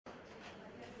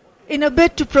In a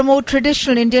bid to promote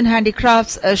traditional Indian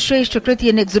handicrafts, a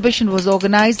Shreshtkriti Exhibition was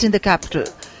organised in the capital.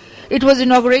 It was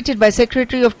inaugurated by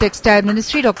Secretary of Textile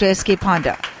Ministry Dr. S.K.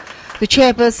 Panda. The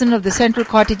chairperson of the Central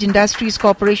Cottage Industries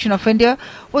Corporation of India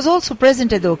was also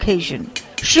present at the occasion.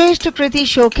 Shreshtkriti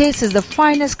showcases the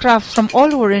finest crafts from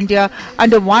all over India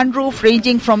under one roof,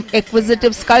 ranging from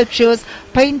exquisite sculptures,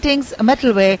 paintings,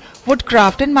 metalware,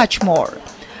 woodcraft and much more.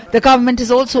 The government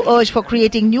is also urged for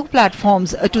creating new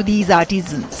platforms to these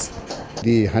artisans.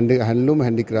 The handloom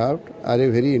handicraft are a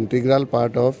very integral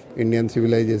part of Indian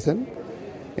civilization,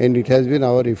 and it has been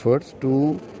our efforts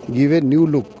to give a new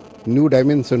look, new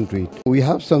dimension to it. We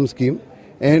have some scheme,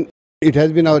 and it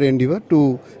has been our endeavor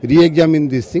to re-examine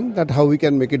this thing, that how we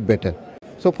can make it better.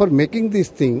 So for making this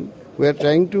thing, we are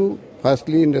trying to,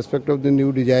 firstly in respect of the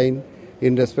new design,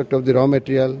 in respect of the raw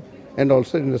material, and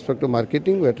also in respect of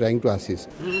marketing, we are trying to assist.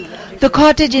 The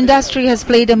cottage industry has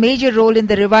played a major role in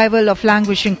the revival of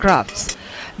languishing crafts.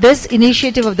 This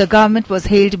initiative of the government was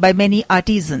hailed by many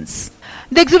artisans.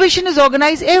 The exhibition is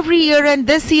organized every year, and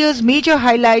this year's major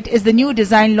highlight is the new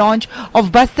design launch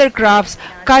of Bastar crafts,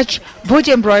 Kutch,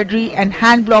 Bhuj embroidery and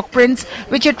hand block prints,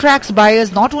 which attracts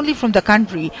buyers not only from the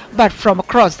country but from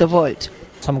across the world.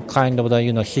 Some kind of the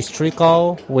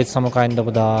historical with some kind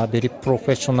of the very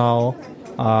professional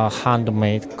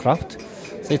handmade craft.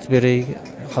 So it's very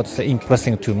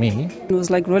impressive to me. It was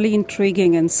really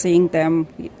intriguing and seeing them,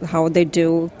 how they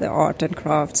do the art and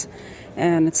crafts,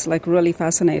 and it's really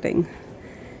fascinating.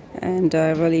 And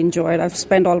I really enjoyed. I've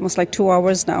spent almost 2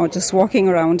 hours now just walking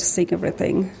around seeing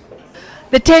everything.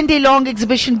 The 10-day-long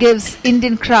exhibition gives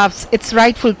Indian crafts its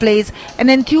rightful place and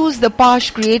enthuses the posh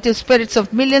creative spirits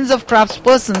of millions of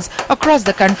craftspersons across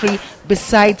the country,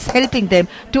 besides helping them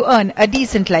to earn a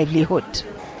decent livelihood.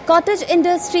 Cottage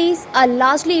industries are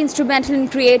largely instrumental in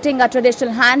creating our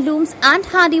traditional handlooms and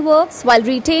handiworks while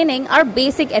retaining our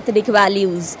basic ethnic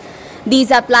values.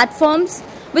 These are platforms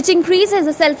which increases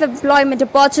the self-employment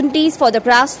opportunities for the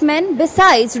craftsmen,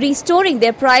 besides restoring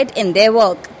their pride in their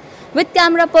work. With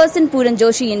camera person Puran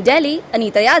Joshi in Delhi,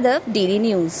 Anita Yadav, DD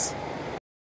News.